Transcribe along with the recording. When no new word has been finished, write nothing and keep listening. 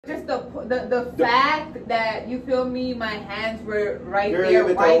the fact that, you feel me, my hands were right Girl, there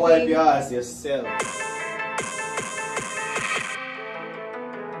you better wipe wiping. your ass yourself.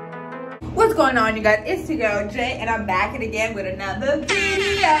 What's going on, you guys? It's your girl Jay, and I'm back again with another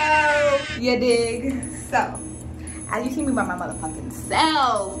video. You dig? So, as you see me by my motherfucking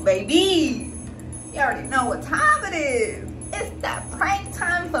self, baby, you already know what time it is. It's that prank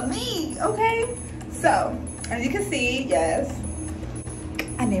time for me, okay? So, as you can see, yes,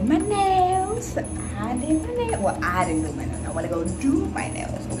 I did my nails. I did my nails. Well, I didn't do my nails. I want to go do my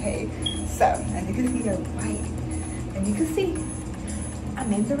nails, okay? So, as you can see, they're white. And you can see,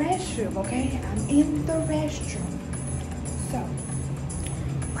 I'm in the restroom, okay? I'm in the restroom. So,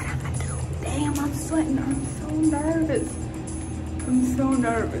 what I'm gonna do? Damn, I'm sweating. I'm so nervous. I'm so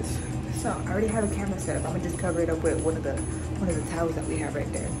nervous. So, I already have a camera set up. I'm gonna just cover it up with one of the towels that we have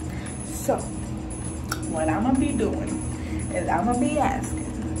right there. So, what I'm gonna be doing is I'm gonna be asking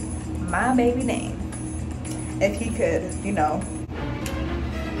my baby name if he could, you know,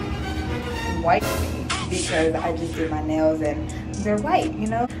 wipe me because I just did my nails and they're white, you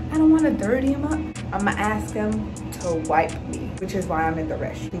know? I don't want to dirty him up. I'm gonna ask him to wipe me, which is why I'm in the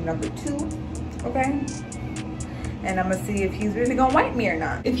restroom number 2, okay? And I'm gonna see if he's really gonna wipe me or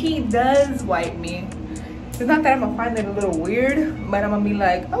not. If he does wipe me, it's not that I'm gonna find it a little weird, but I'm gonna be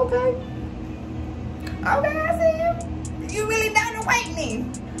like, okay, I see you. You really down to wipe me.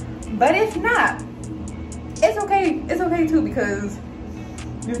 But if not, it's okay. It's okay too, because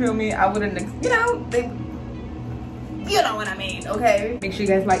you feel me? I wouldn't, you know, you know what I mean, okay? Make sure you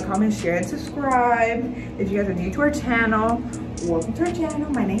guys like, comment, share, and subscribe. If you guys are new to our channel, welcome to our channel.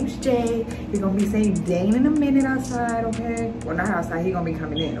 My name's Jay. You're gonna be saying Dane in a minute outside, okay? Well, not outside, he's gonna be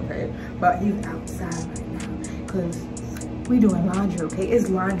coming in, okay? But he's outside right now, because we doing laundry, okay? It's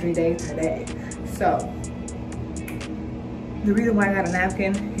laundry day today. So, the reason why I got a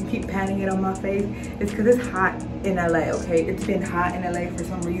napkin and keep patting it on my face is because it's hot in LA, okay? It's been hot in LA for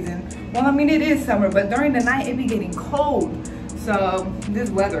some reason. Well, I mean, it is summer, but during the night, it be getting cold. So,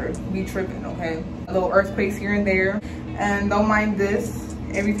 this weather be tripping, okay? A little earthquakes here and there. And don't mind this,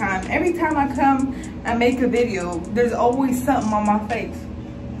 every time I come and make a video, there's always something on my face.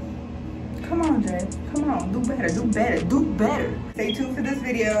 Come on, Jay. Come on, do better, do better, do better. Stay tuned for this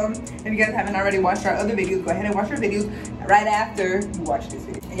video. If you guys haven't already watched our other videos, go ahead and watch our videos right after you watch this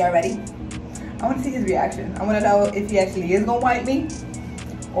video. Y'all ready? I want to see his reaction. I want to know if he actually is gonna wipe me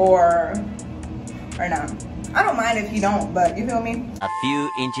or not. I don't mind if he don't, but you feel me? A few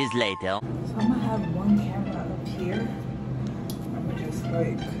inches later. So I'm gonna have one camera up here. I'm gonna just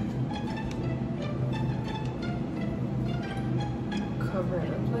like cover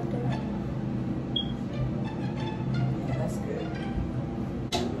it up like that. Yeah, that's good.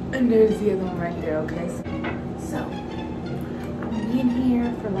 And there's the other one right there, okay? So I'm in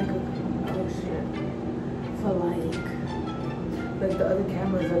here for like the other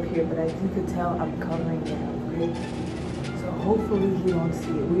camera's up here, but as you could tell, I'm covering it up, okay? So hopefully he won't see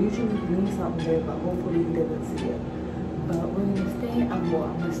it. We usually leave something there, but hopefully he doesn't see it. But we're gonna stay, I'm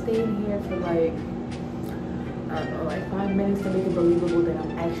gonna stay in here for like, I don't know, like 5 minutes to make it believable that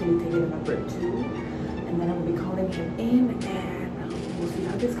I'm actually taking number 2. And then I'm gonna be calling him in, and we'll see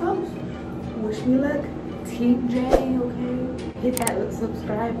how this goes. Wish me luck, Team J, okay? Hit that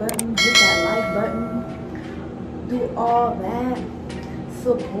subscribe button, hit that like button. Do all that,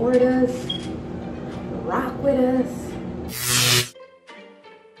 support us, rock with us.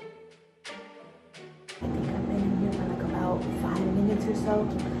 I think I've been in here for like about 5 minutes or so.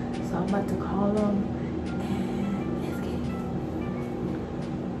 So I'm about to call him and let's get it.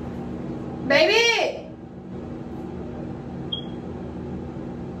 Baby!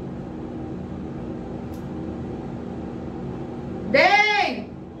 Dang!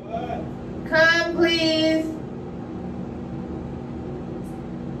 What? Come please.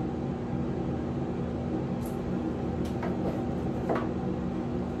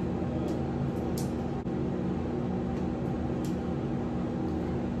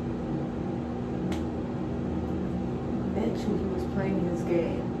 He was playing his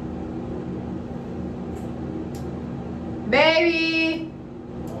game. Baby!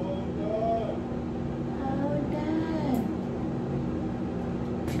 Oh, Dad.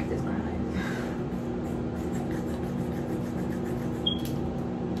 Jesus Christ.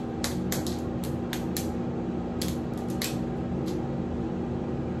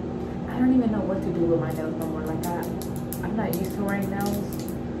 I don't even know what to do with my nails no more. Like, I'm not used to wearing nails.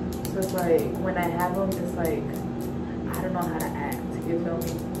 So it's like, when I have them, it's like, I don't know how to act, you feel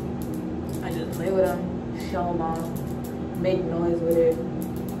me? I just play with them, show them off, make noise with it.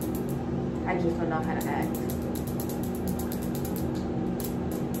 I just don't know how to act.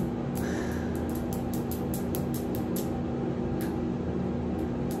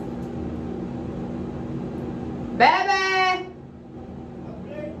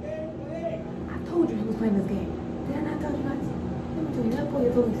 that boy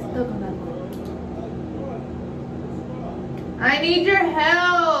is always stuck on that boy. I need your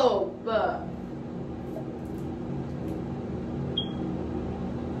help.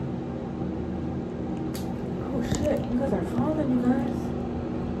 Oh shit, you guys are falling, you guys.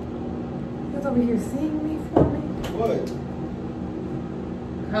 You guys over here seeing me for me? What?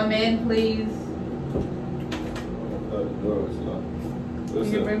 Come in, please. The door was locked. What's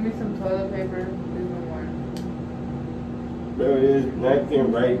Can you up? bring me some toilet paper? Please, no more. There it is,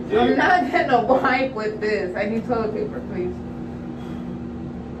 napkin right there. I'm not gonna wipe with this. I need toilet paper, please.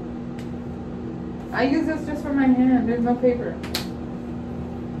 I use this just for my hand. There's no paper.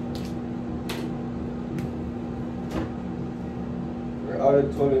 We're out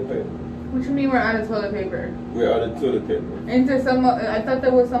of toilet paper. What you mean we're out of toilet paper? We're out of toilet paper. Ain't there someone? I thought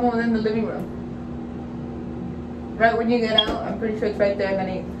there was someone in the living room. Right when you get out, I'm pretty sure it's right there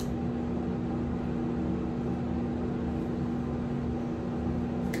underneath.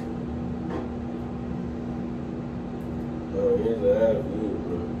 Oh, here's a half food,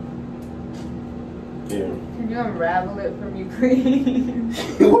 bro. Here. Can you unravel it for me,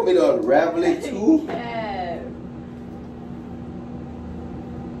 please? You want me to unravel it too? Yes.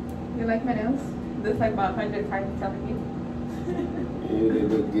 You like my nails? This like my 100 times telling you. Yeah, they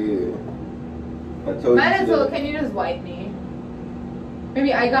look good. I told Might you. as well, can you just wipe me?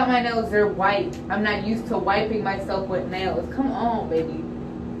 Maybe I got my nails, they're white. I'm not used to wiping myself with nails. Come on, baby.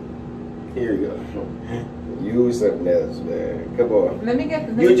 Here you go. Use some nails, man. Come on. Let me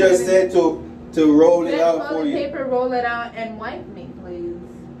get the You just said to roll it out for toilet you. paper, roll it out, and wipe me,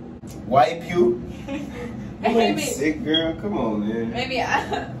 please. Wipe you? You ain't Maybe, sick, girl. Come on,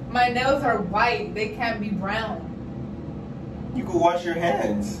 man. my nails are white. They can't be brown. You can wash your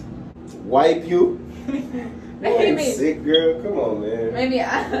hands. Wipe you? You ain't Maybe, sick, girl. Come on,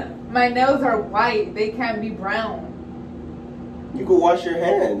 man. my nails are white. They can't be brown. You can wash your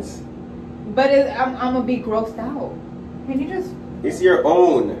hands. But I'm gonna be grossed out. Can you just? It's your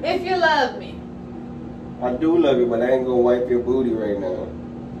own. If you love me. I do love you, but I ain't gonna wipe your booty right now.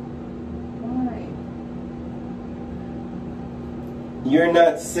 Why? You're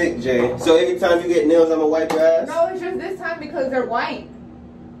not sick, Jay. So every time you get nails, I'm gonna wipe your ass? No, it's just this time because they're white.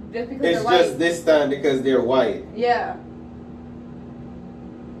 Just because It's they're white. just this time because they're white. Yeah.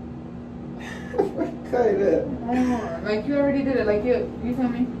 Cut it up. Like you already did it. Like you feel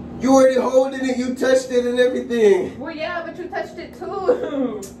me? You already holding it, you touched it and everything. Well, yeah, but you touched it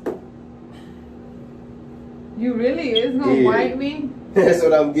too. You really is gonna Yeah. wipe me? That's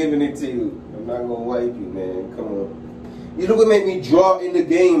what I'm giving it to you. I'm not gonna wipe you, man. Come on. You look what make me draw in the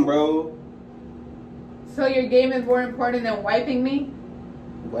game, bro. So your game is more important than wiping me?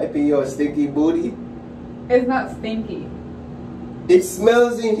 Wiping your stinky booty. It's not stinky. It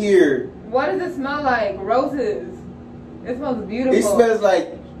smells in here. What does it smell like? Roses. It smells beautiful. It smells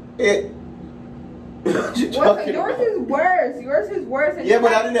like it. What you talking Yours about? is worse. Yours is worse. And Yeah, you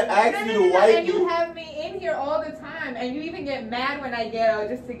but have- I didn't ask No, you no, to no, wipe and you. you have me in here all the time, and you even get mad when I get out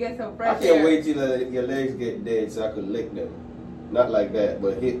just to get some fresh I can't air. wait till your legs get dead so I could lick them. Not like that,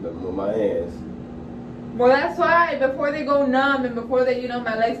 but hit them with my hands. Well, that's why before they go numb and before they,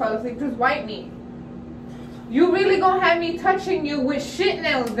 my legs fall asleep, just wipe me. You really gonna have me touching you with shit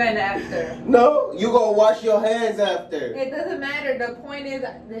nails then after? No, you gonna wash your hands after. It doesn't matter. The point is,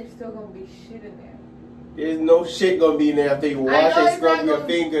 there's still gonna be shit in there. There's no shit gonna be in there after you I wash know and it's scrub not your gonna-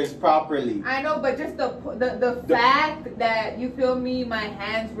 fingers properly. I know, but just the fact that you feel me, my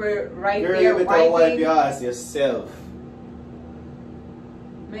hands were right Girl, there you better wipe wiping. your ass yourself.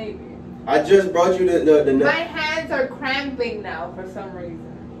 Maybe. I just brought you the My hands are cramping now for some reason.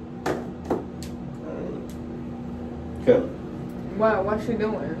 Come. What you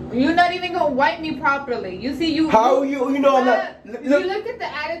doing? You're not even gonna wipe me properly. You see, How you know I'm not. You look at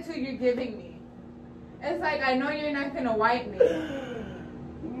the attitude you're giving me. It's like I know you're not gonna wipe me.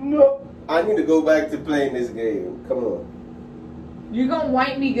 No. I need to go back to playing this game. Come on. You gonna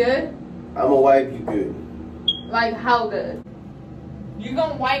wipe me good? I'ma wipe you good. Like how good? You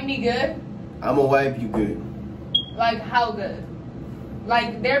gonna wipe me good? I'ma wipe you good. Like how good?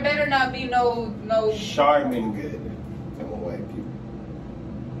 Like there better not be no. Charmin good. I'ma wipe you.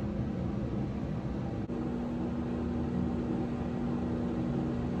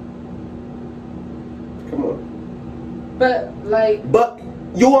 Come on. But like. But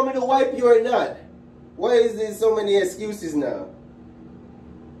you want me to wipe you or not? Why is there so many excuses now?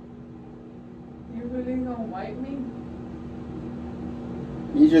 You really gonna wipe me?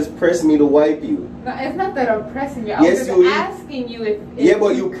 You just press me to wipe you. No, it's not that I'm pressing you. I Yes, was you just is. asking you if Yeah,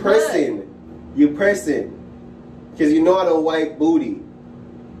 but you could. pressing. You pressing. Because you know I don't wipe booty.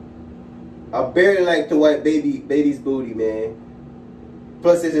 I barely like to wipe baby's booty, man.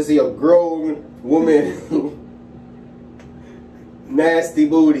 Plus, it's to see a grown woman nasty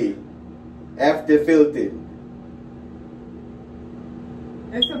booty after filtered.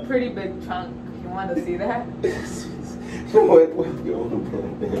 It's a pretty big chunk. You want to see that? What?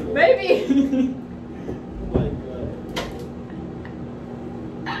 Baby!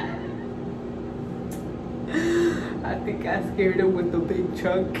 I think I scared him with the big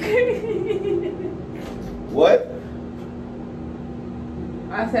chunk. What?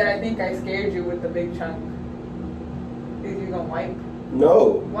 I said I think I scared you with the big chunk. Is you gonna wipe?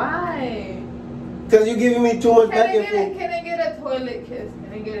 No. Why? Because you're giving me too much back and forth. Can I get a toilet kiss?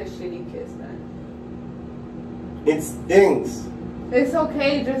 Can I get a shitty kiss then? It stinks. It's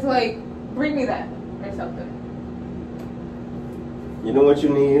okay, just like bring me that or something. You know what you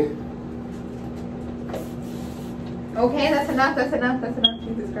need? Okay, that's enough, that's enough, that's enough.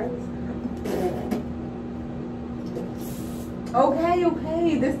 Jesus Christ. Okay,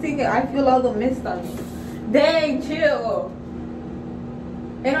 okay. This thing, I feel all the mist on me. Dang, chill.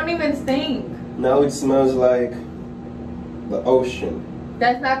 It don't even stink. Now it smells like the ocean.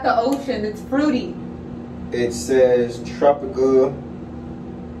 That's not the ocean, it's fruity. It says tropical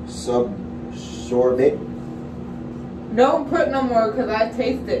sorbet. Don't put no more because I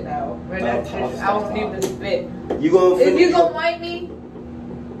taste it now. Right now, I won't need to spit. You gonna If you gonna wipe me?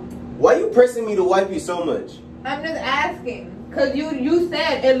 Why you pressing me to wipe you so much? I'm just asking. Cause you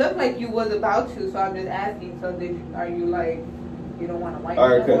said it looked like you was about to, so I'm just asking. So are you like, you don't want to wipe me?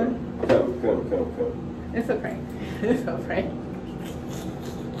 Alright, no come. It's a prank. It's a prank.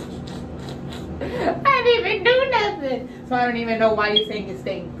 I didn't even do nothing. So I don't even know why you're saying it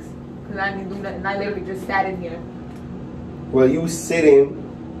stinks. Cause I didn't do nothing. I literally just sat in here. Well, you sitting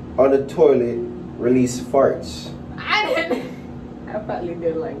on the toilet, release farts. I didn't. I probably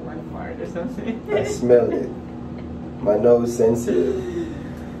did like one fart or something. I smelled it. My nose sensitive.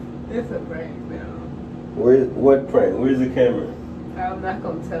 It's a prank now. What prank? Where's the camera? I'm not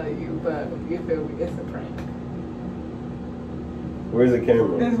gonna tell you, but you feel me? It's a prank. Where's the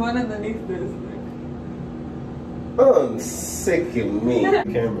camera? There's one underneath this. I'm sick of me.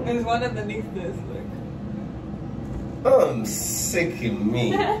 Camera. There's one underneath this. I'm sick of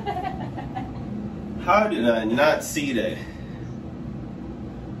me. How did I not see that?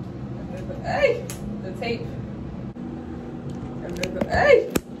 Hey, the tape. Hey,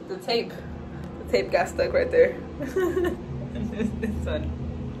 the tape. The tape got stuck right there. This one.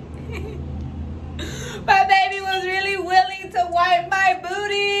 My baby was really willing to wipe my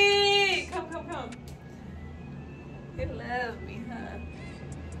booty. Come. He loves me, huh?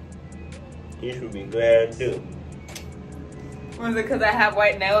 You should be glad too. Was it because I have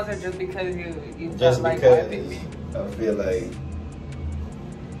white nails, or just because you Just like because wiping me? I feel like,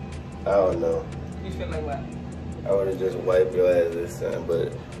 I don't know. You feel like what? I would have just wiped your ass this time,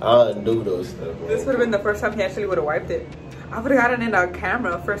 but I don't do those stuff. Man. This would have been the first time he actually would have wiped it. I would have gotten it on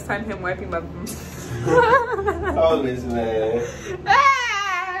camera. First time him wiping my. Hold this, man.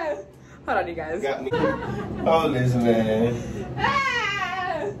 Ah! Hold on, you guys. Got me. Hold this, man.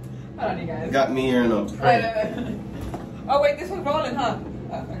 Ah! Hold on, you guys. Got me here in a prank. Oh wait, this was rolling, huh?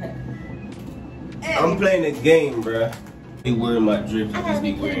 Oh, okay. I'm playing the game, bruh. Be wearing my drips. I gotta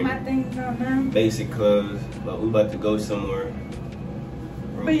be putting my things on now. Basic clothes, but we about to go somewhere.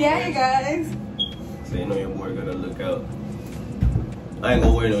 But yeah, you guys. So you know your boy gotta look out. I ain't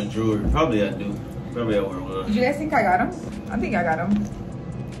gonna wear no jewelry. Probably I do. Probably I wear one. Did you guys think I got him? I think I got him.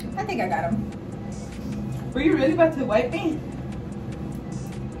 I think I got him. Were you really about to wipe me?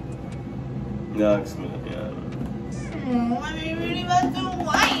 No, it's me. Yeah. Are you really about to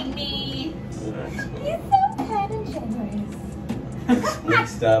wipe me? You're so kind and generous.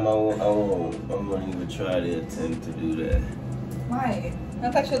 Next time I won't even try to attempt to do that. Why? I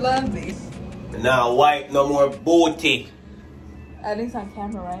thought you loved me. Now wipe no more booty. At least on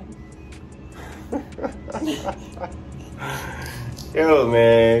camera, right? Yo,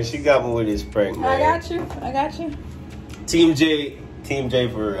 man, she got me with this prank, man. I got you. Team J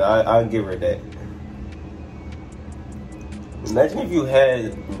for real. I'll give her that. Imagine if you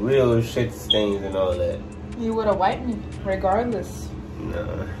had real shit stains and all that. You would have wiped me, regardless.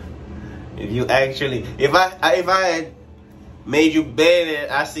 Nah. If you actually, if I had made you bad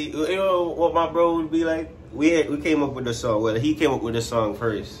and I see, you know what my bro would be like? We came up with the song. Well, he came up with the song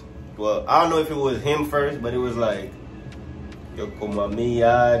first. Well, I don't know if it was him first, but it was like, yo como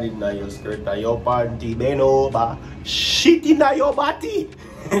mia, na yo skirt na yo panty, benoba, shit in your body.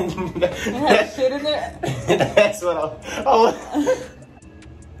 That shit in there. That's what I was.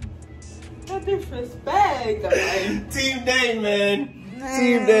 No disrespect. Team Dane, man.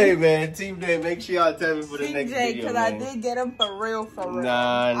 Team Day, man. Team Day. Make sure y'all tell me for the Team next J, video, because man. I did get him for real, for real.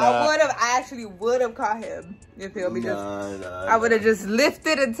 Nah. I actually would have caught him. You feel me? I would have just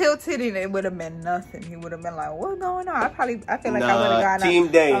lifted and tilted and it would have been nothing. He would have been like, what's going on? I feel like I would have gotten Team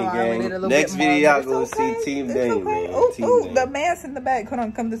Day, with it a gang. little Next bit more, video, y'all but gonna it's okay. see Team It's Day, okay. man. Ooh, Team ooh, Day. the man's in the back. Hold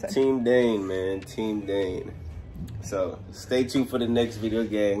on, come this way. Team Dane, man. Team Dane. So, stay tuned for the next video,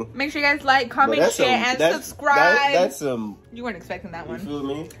 gang. Make sure you guys like, comment, share, and subscribe. That's some... You weren't expecting that one. You feel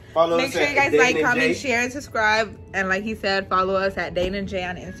me? Follow Make us sure you guys Dane like, and comment, Jay. share, and subscribe. And like he said, follow us at Dane and Jay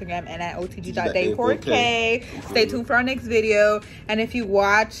on Instagram and at otg.day4k. Stay tuned for our next video. And if you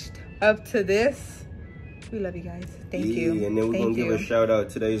watched up to this, we love you guys. Thank you. And then we're going to give a shout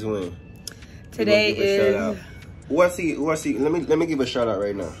out. Today's win. Today is... Who I see? Let me give a shout out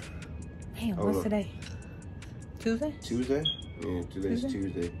right now. Damn, what's today? Tuesday? Tuesday? Yeah, today's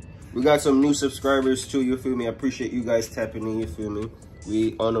Tuesday. We got some new subscribers too, you feel me? I appreciate you guys tapping in, you feel me?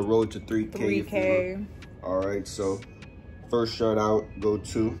 We on the road to 3K. 3K. Alright, so first shout out go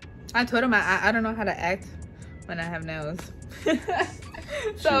to... I told him I don't know how to act when I have nails.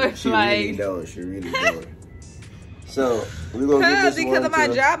 So she really don't. She really don't. So we're gonna give this because of my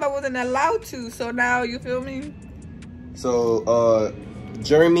job I wasn't allowed to, so now you feel me? So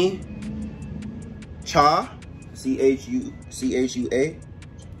Jeremy Cha, C-H-U-A.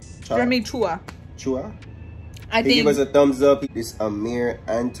 Jeremy Chua. I think give us a thumbs up. This Amir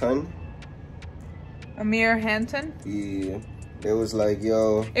Anton. Amir Hanton. Yeah. It was like,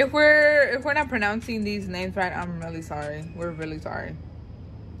 yo. If we're not pronouncing these names right, I'm really sorry. We're really sorry.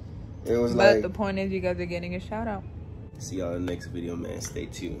 It was but the point is, you guys are getting a shout out. See y'all in the next video, man. Stay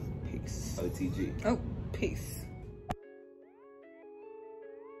tuned. Peace. OTG. Oh, peace.